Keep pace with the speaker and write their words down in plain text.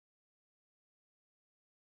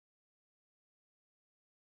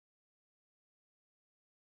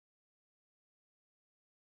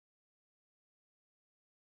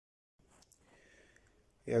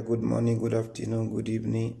Yeah, good morning, good afternoon, good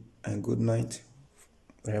evening, and good night,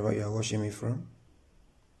 wherever you are watching me from.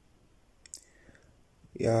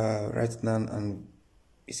 Yeah, right now, and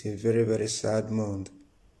it's a very, very sad moment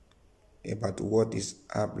about what is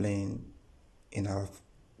happening in our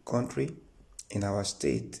country, in our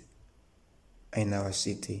state, in our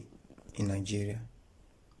city, in Nigeria.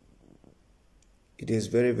 It is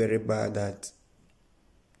very, very bad that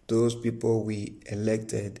those people we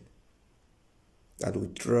elected, that we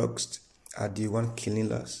trust, are the one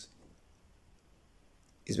killing us.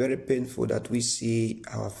 It's very painful that we see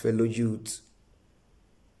our fellow youth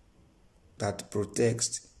that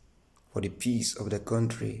protects for the peace of the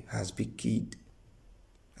country has been killed,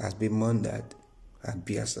 has been murdered, has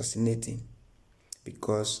been assassinating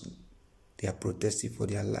because they are protesting for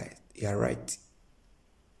their life, their right.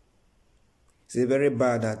 It's very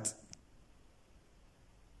bad that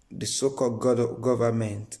the so-called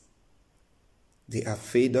government, they have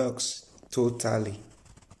failed us totally.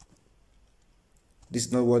 This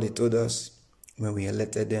is not what they told us when we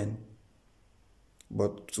elected them.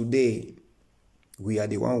 But today, we are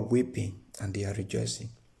the one weeping and they are rejoicing.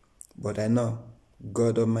 But I know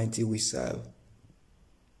God Almighty we serve.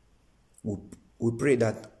 We pray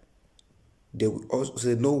that they will also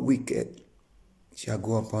say no wicked shall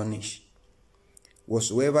go unpunished.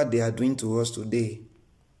 Whatsoever they are doing to us today,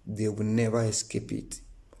 they will never escape it.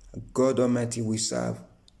 God Almighty we serve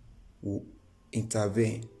will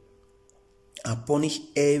intervene and punish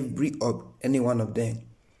any one of them,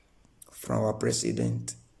 from our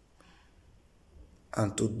president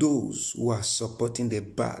and to those who are supporting the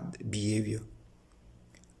bad behavior,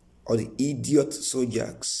 or the idiot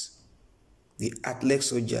soldiers, the athlete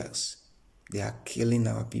soldiers. They are killing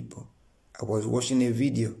our people. I was watching a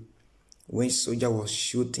video when soldier was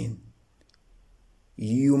shooting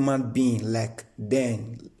human being like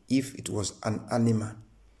them if it was an animal.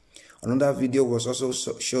 Another video was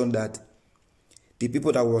also shown that the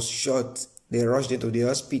people that was shot, they rushed into the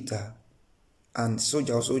hospital, and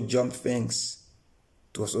soldier also jumped fence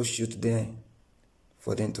to also shoot them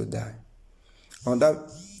for them to die.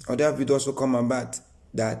 Other video also come about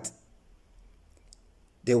that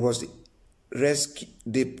there was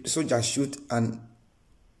the soldier shoot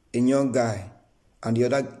a young guy, and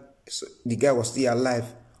the guy was still alive,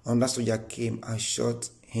 and that soldier came and shot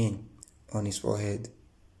him on his forehead.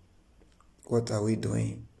 What are we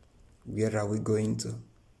doing? Where are we going to?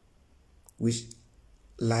 Which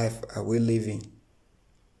life are we living?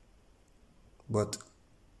 But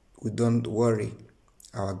we don't worry.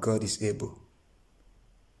 Our God is able.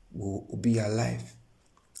 We'll be alive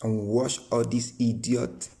and we'll watch all these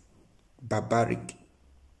idiot, barbaric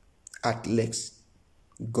athletes,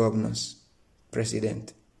 governors,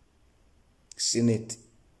 president, senate.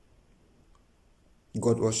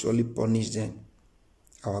 God will surely punish them.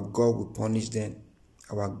 Our God will punish them.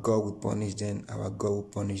 Our God will punish them. Our God will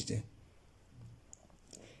punish them.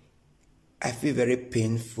 I feel very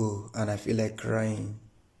painful and I feel like crying,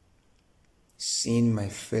 seeing my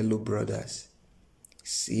fellow brothers,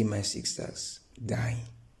 seeing my sisters dying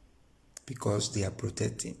because they are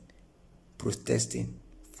protesting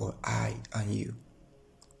for I and you.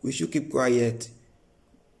 We should keep quiet.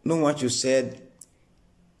 No one should say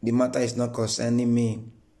the matter is not concerning me.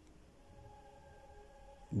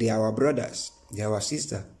 They are our brothers. They are our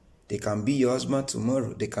sisters. They can be your husband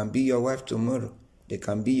tomorrow. They can be your wife tomorrow. They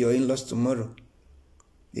can be your in-laws tomorrow.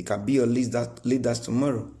 They can be your leaders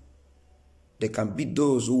tomorrow. They can be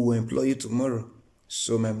those who will employ you tomorrow.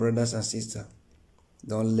 So my brothers and sisters,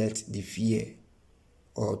 don't let the fear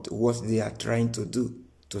or what they are trying to do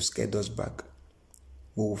to scare us back.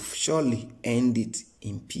 We will surely end it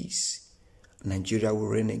in peace. Nigeria will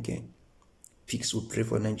reign again. Peace will pray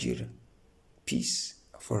for Nigeria. Peace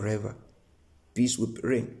forever. Peace will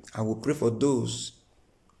reign. I will pray for those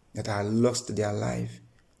that have lost their life,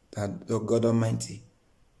 that the God Almighty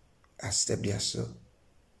accept their soul,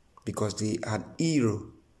 because they are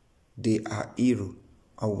hero. They are hero.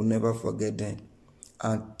 I will never forget them.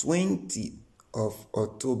 And 20th of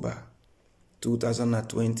October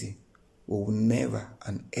 2020, we will never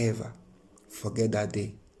and ever forget that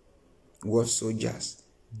day. What soldiers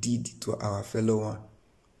did to our fellow one.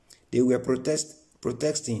 They were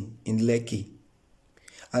protesting in Lekki,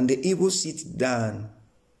 and the evil sit down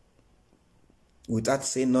without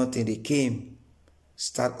saying nothing. They came,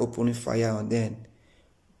 start opening fire on them.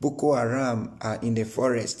 Boko Haram are in the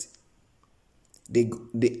forest.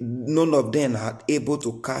 None of them had able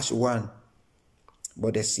to catch one,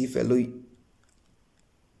 but they see fellow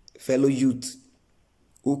youth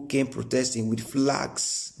who came protesting with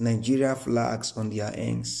flags, Nigeria flags on their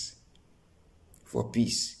hands for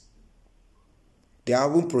peace. They are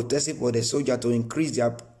even protesting for the soldier to increase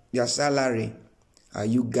their salary. And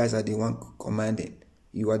you guys are the one commanding.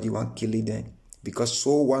 You are the one killing them. Because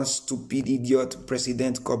so one stupid idiot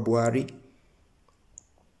president called Buhari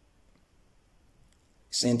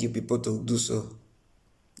sent you people to do so.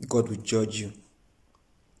 God will judge you.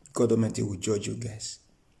 God Almighty will judge you guys.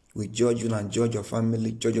 Will judge you and judge your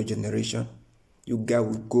family, judge your generation. You guys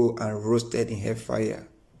will go and roasted in hellfire.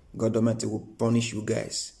 God Almighty will punish you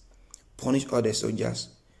guys. Punish all the soldiers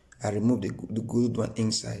and remove the good one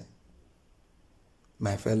inside.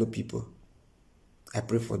 My fellow people, I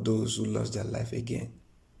pray for those who lost their life again.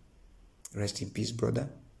 Rest in peace, brother.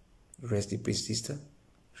 Rest in peace, sister.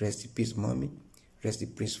 Rest in peace, mommy. Rest in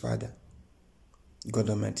peace, father. God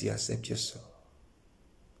Almighty accept your soul.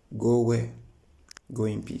 Go where? Go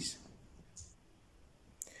in peace.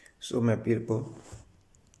 So my people,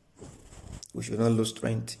 we should not lose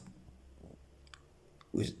strength.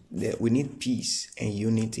 We need peace and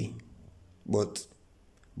unity. But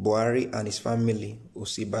Buhari and his family,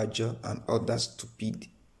 Osibajo and other stupid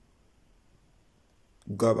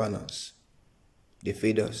governors, they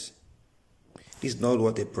failed us. This is not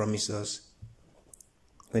what they promised us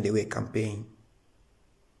when they were campaigning.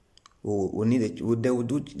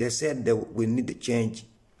 They said that we need the change.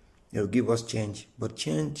 They will give us change. But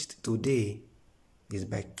change today is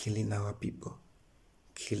by killing our people.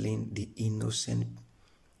 Killing the innocent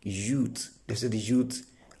youth. They say the youth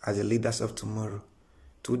are the leaders of tomorrow.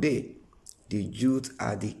 Today, the youth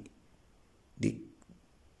are the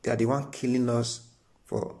one killing us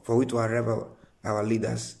for we to arrive our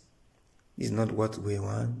leaders. This is not what we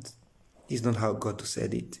want. This is not how God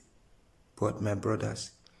said it. But my brothers,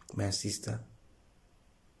 my sister,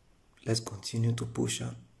 let's continue to push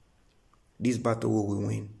on. This battle we will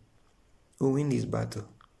win. We will win this battle.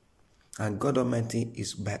 And God Almighty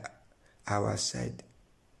is by our side.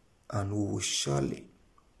 And we will surely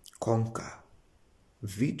conquer.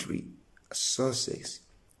 Victory, success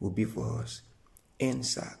will be for us. End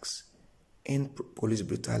sacks, end police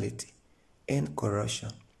brutality, end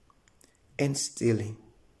corruption, end stealing,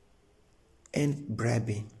 end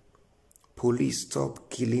bribing. Police, stop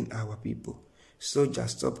killing our people.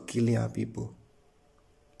 Soldiers, stop killing our people.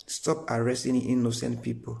 Stop arresting innocent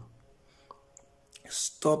people.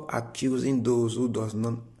 Stop accusing those who does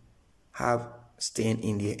not have stain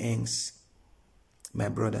in their hands. My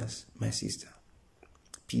brothers, my sister,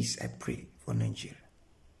 peace I pray for Nigeria.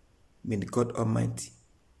 May the God Almighty,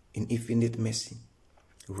 in infinite mercy,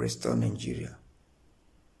 restore Nigeria.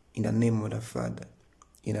 In the name of the Father,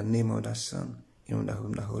 in the name of the Son, in the name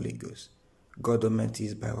of the Holy Ghost. God Almighty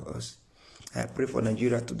is by us. I pray for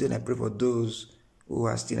Nigeria today, and I pray for those who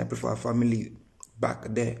are still. I pray for our family back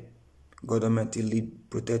there. God Almighty lead,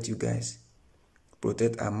 protect you guys.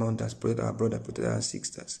 Protect our mothers, protect our brothers, protect our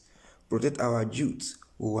sisters. Protect our youths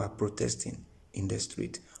who are protesting in the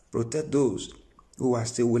street. Protect those who are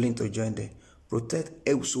still willing to join them. Protect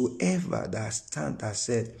whosoever that stand that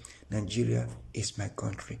said, Nigeria is my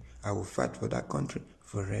country. I will fight for that country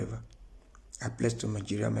forever. I pledge to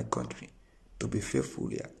Nigeria, my country, to be faithful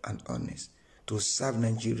and honest, to serve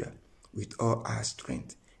Nigeria with all our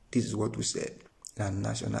strength. This is what we said in our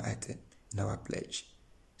national item, in our pledge.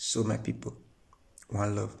 So my people,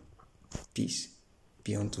 one love, peace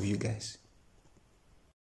be unto you guys.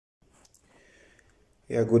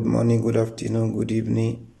 Yeah, good morning, good afternoon, good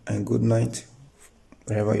evening, and good night,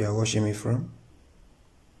 wherever you are watching me from.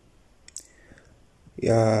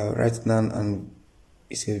 Yeah, right now, and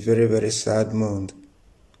it's a very, very sad mood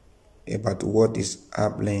about what is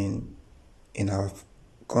happening in our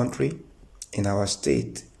country, in our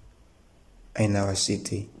state, and in our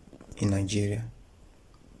city, in Nigeria.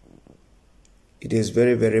 It is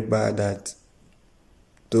very, very bad that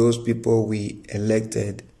those people we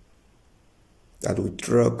elected, that we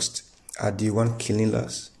trust, are the one killing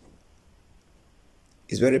us.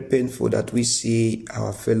 It's very painful that we see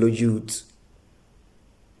our fellow youth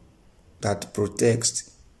that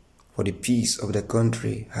protects for the peace of the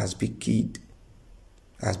country has been killed,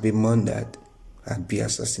 has been murdered, has been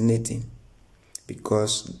assassinating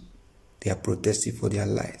because they are protesting for their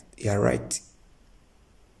life, their right.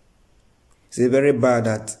 It's very bad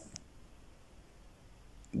that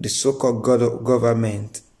the so-called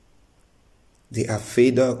government, they are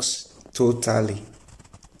failed us totally.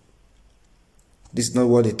 This is not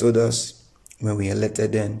what they told us when we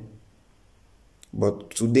elected them.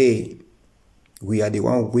 But today, we are the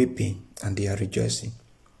one weeping and they are rejoicing.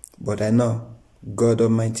 But I know God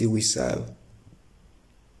Almighty we serve.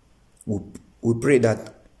 We pray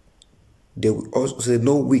that they will also say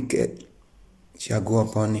no wicked shall go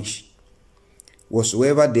unpunished.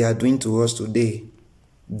 Whatsoever they are doing to us today,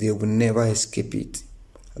 They will never escape it.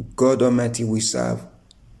 God Almighty we serve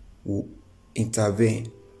will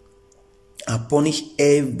intervene and punish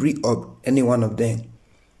any one of them,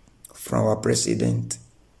 from our president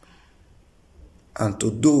and to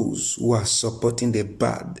those who are supporting the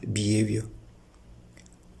bad behavior,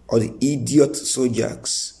 or the idiot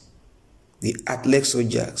soldiers, the athlete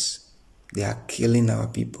soldiers. They are killing our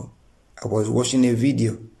people. I was watching a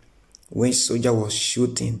video when soldier was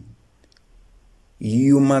shooting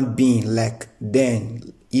human being like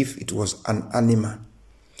then if it was an animal.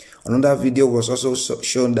 Another video was also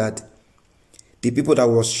shown that the people that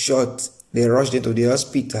was shot, they rushed into the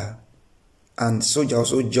hospital, and soldier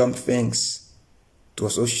also jumped fence to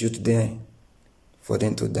also shoot them for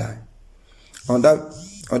them to die.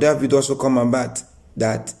 Other video also come about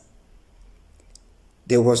that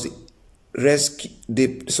there was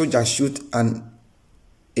the soldier shoot a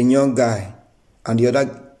young guy, and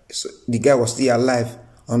the guy was still alive.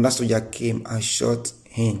 Another soldier came and shot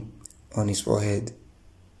him on his forehead.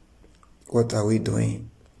 What are we doing?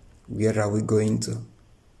 Where are we going to?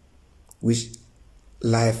 Which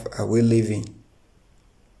life are we living?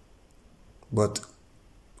 But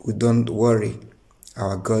we don't worry.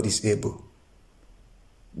 Our God is able.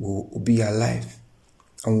 We'll be alive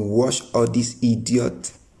and we'll watch all these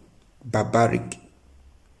idiot, barbaric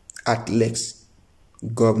athletes,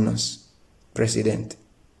 governors, president,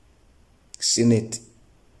 senate.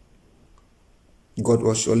 God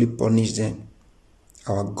will surely punish them.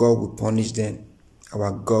 Our God will punish them.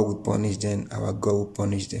 Our God will punish them. Our God will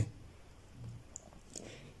punish them.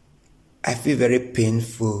 I feel very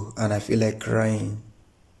painful and I feel like crying,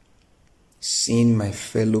 seeing my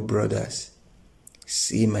fellow brothers,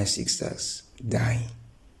 seeing my sisters dying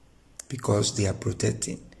because they are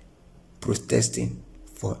protesting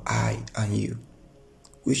for I and you.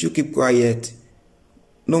 We should keep quiet.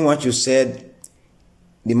 No one should say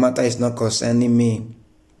the matter is not concerning me.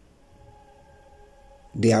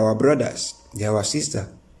 They are our brothers. They are our sisters.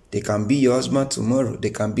 They can be your husband tomorrow. They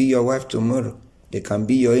can be your wife tomorrow. They can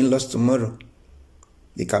be your in-laws tomorrow.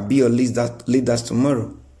 They can be your leaders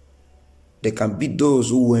tomorrow. They can be those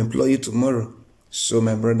who will employ you tomorrow. So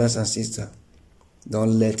my brothers and sisters,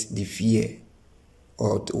 don't let the fear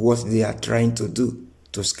or what they are trying to do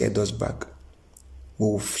to scare us back. We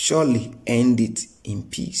will surely end it in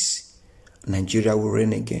peace. Nigeria will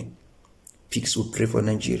reign again. Peace will pray for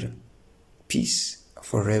Nigeria. Peace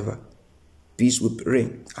forever. Peace will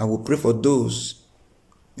reign. And we pray for those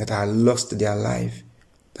that are lost their life,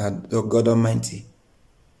 that the God Almighty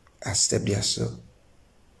accept their soul.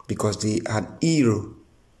 Because they are hero.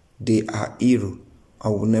 They are hero. I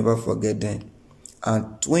will never forget them. And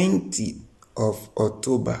 20th of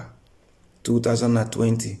October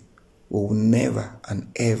 2020, we will never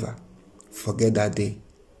and ever forget that day.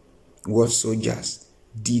 What soldiers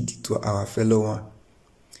did to our fellow one.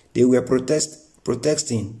 They were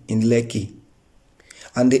protesting in Lekki.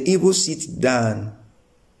 And the evil sit down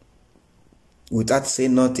without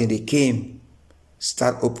saying nothing. They came,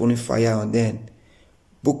 start opening fire on them.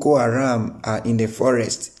 Boko Haram are in the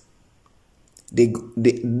forest.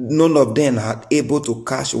 None of them are able to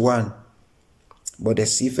catch one. But they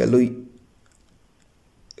see fellow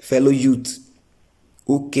youth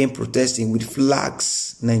who came protesting with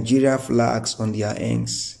flags, Nigeria flags on their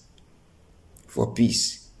hands for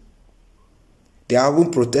peace. They are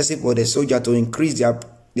even protesting for the soldier to increase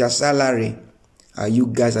their salary. And you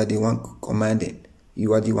guys are the one commanding.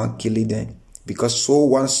 You are the one killing them. Because so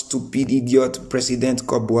one stupid idiot president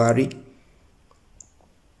called Buhari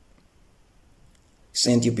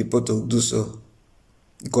sent you people to do so.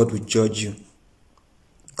 God will judge you.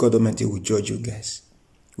 God Almighty will judge you guys.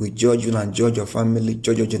 Will judge you and judge your family,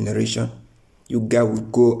 judge your generation. You guys will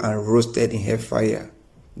go and roasted in hellfire.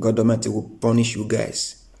 God Almighty will punish you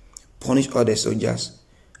guys. Punish all the soldiers.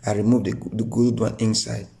 I remove the good one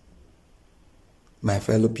inside. My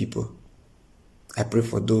fellow people, I pray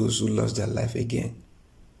for those who lost their life again.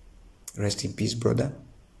 Rest in peace, brother.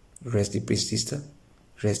 Rest in peace, sister.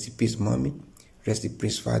 Rest in peace, mommy. Rest in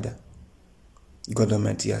peace, father. God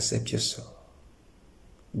Almighty accept your soul.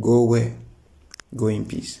 Go where? Go in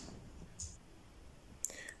peace.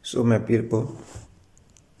 So my people,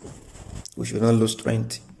 we should not lose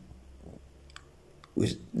strength.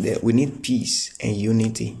 We need peace and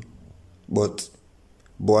unity. But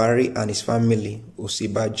Buhari and his family,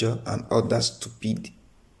 Osibajo and other stupid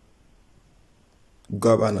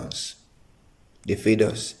governors, they failed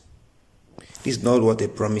us. This is not what they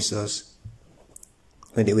promised us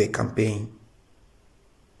when they were campaigning.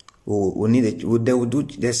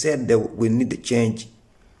 They said that we need the change.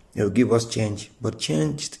 They will give us change. But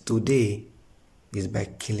change today is by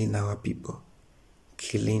killing our people,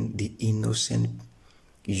 killing the innocent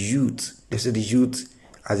youth. They say the youth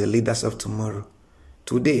are the leaders of tomorrow.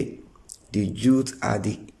 Today, the youth are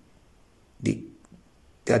they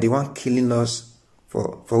are the one killing us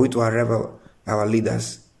for we to arrive our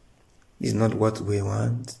leaders. This is not what we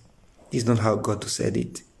want. This is not how God said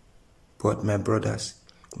it. But my brothers,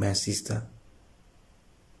 my sister,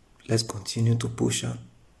 let's continue to push on.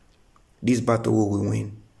 This battle we will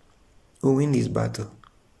win. We will win this battle.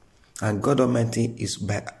 And God Almighty is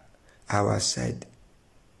by our side.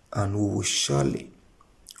 And we will surely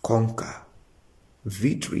conquer.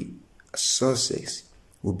 Victory, success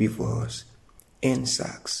will be for us. End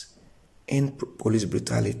sacks, end police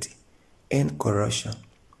brutality, end corruption,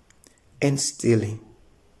 end stealing,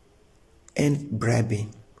 end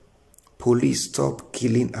bribing. Police, stop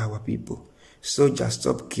killing our people. Soldiers,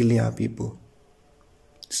 stop killing our people.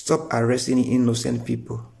 Stop arresting innocent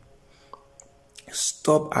people.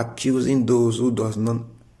 Stop accusing those who does not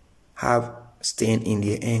have stain in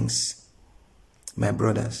their hands. My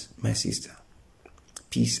brothers, my sister,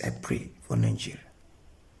 peace I pray for Nigeria.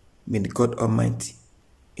 May the God Almighty,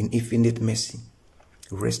 in infinite mercy,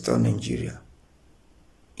 restore Nigeria.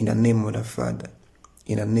 In the name of the Father,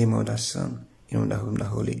 in the name of the Son, in the name of the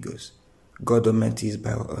Holy Ghost. God Almighty is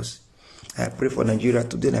by us. I pray for Nigeria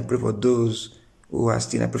today, and I pray for those who are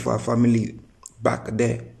still. I pray for our family back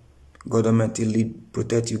there. God Almighty lead,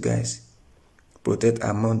 protect you guys. Protect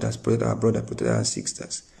our mothers, protect our brothers, protect our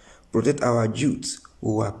sisters. Protect our youths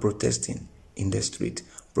who are protesting in the street.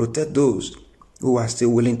 Protect those who are still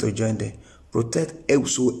willing to join them. Protect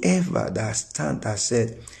whosoever that stand that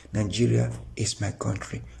said, Nigeria is my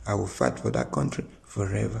country. I will fight for that country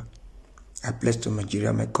forever. I pledge to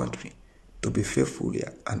Nigeria, my country, to be faithful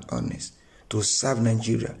and honest, to serve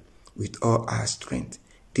Nigeria with all our strength.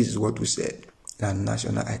 This is what we said in our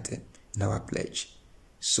national item, in our pledge.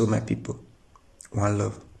 So my people, one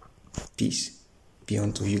love, peace be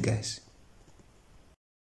unto you guys.